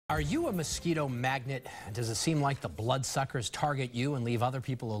Are you a mosquito magnet? Does it seem like the bloodsuckers target you and leave other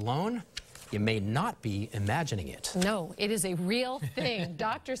people alone? You may not be imagining it. No, it is a real thing.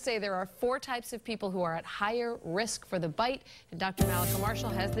 Doctors say there are 4 types of people who are at higher risk for the bite, and Dr. Mallika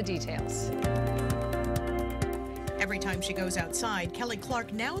Marshall has the details. Every time she goes outside, Kelly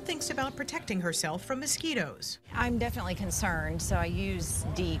Clark now thinks about protecting herself from mosquitoes. I'm definitely concerned, so I use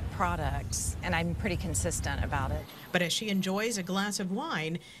deep products, and I'm pretty consistent about it. But as she enjoys a glass of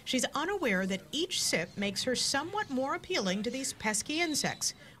wine, she's unaware that each sip makes her somewhat more appealing to these pesky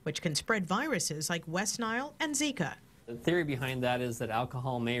insects, which can spread viruses like West Nile and Zika. The theory behind that is that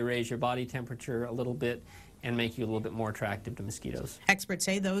alcohol may raise your body temperature a little bit and make you a little bit more attractive to mosquitoes. Experts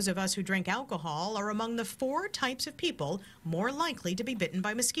say those of us who drink alcohol are among the 4 types of people more likely to be bitten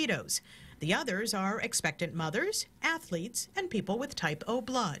by mosquitoes. The others are expectant mothers, athletes, and people with type O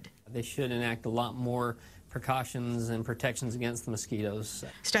blood. They should enact a lot more precautions and protections against the mosquitoes.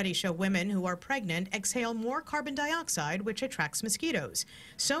 Studies show women who are pregnant exhale more carbon dioxide, which attracts mosquitoes.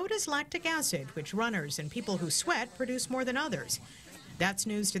 So does lactic acid, which runners and people who sweat produce more than others. That's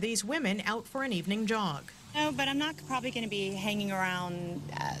news to these women out for an evening jog. No, but I'm not probably going to be hanging around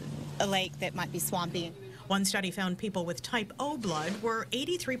a lake that might be swampy. One study found people with type O blood were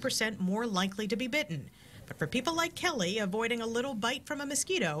 83% more likely to be bitten. But for people like Kelly, avoiding a little bite from a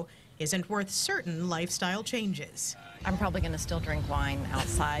mosquito isn't worth certain lifestyle changes. I'm probably going to still drink wine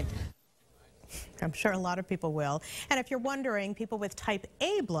outside. I'm sure a lot of people will. And if you're wondering, people with type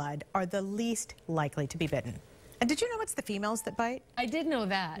A blood are the least likely to be bitten. And did you know it's the females that bite? I did know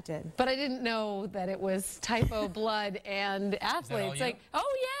that. You did. But I didn't know that it was type O blood and athletes. Like,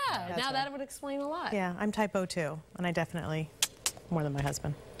 oh yeah, That's now right. that would explain a lot. Yeah, I'm type O too, and I definitely, more than my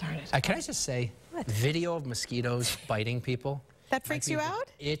husband. Darn it. Can I just say, What? video of mosquitoes biting people? That freaks you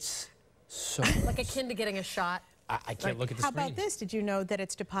out? It's so... Like akin to getting a shot. I can't look at the How screen. about this? Did you know that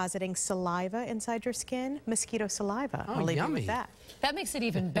it's depositing saliva inside your skin? Mosquito saliva. Oh, I'll leave you yummy. with that. That makes it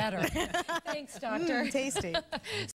even better. Thanks, doctor. Tasty.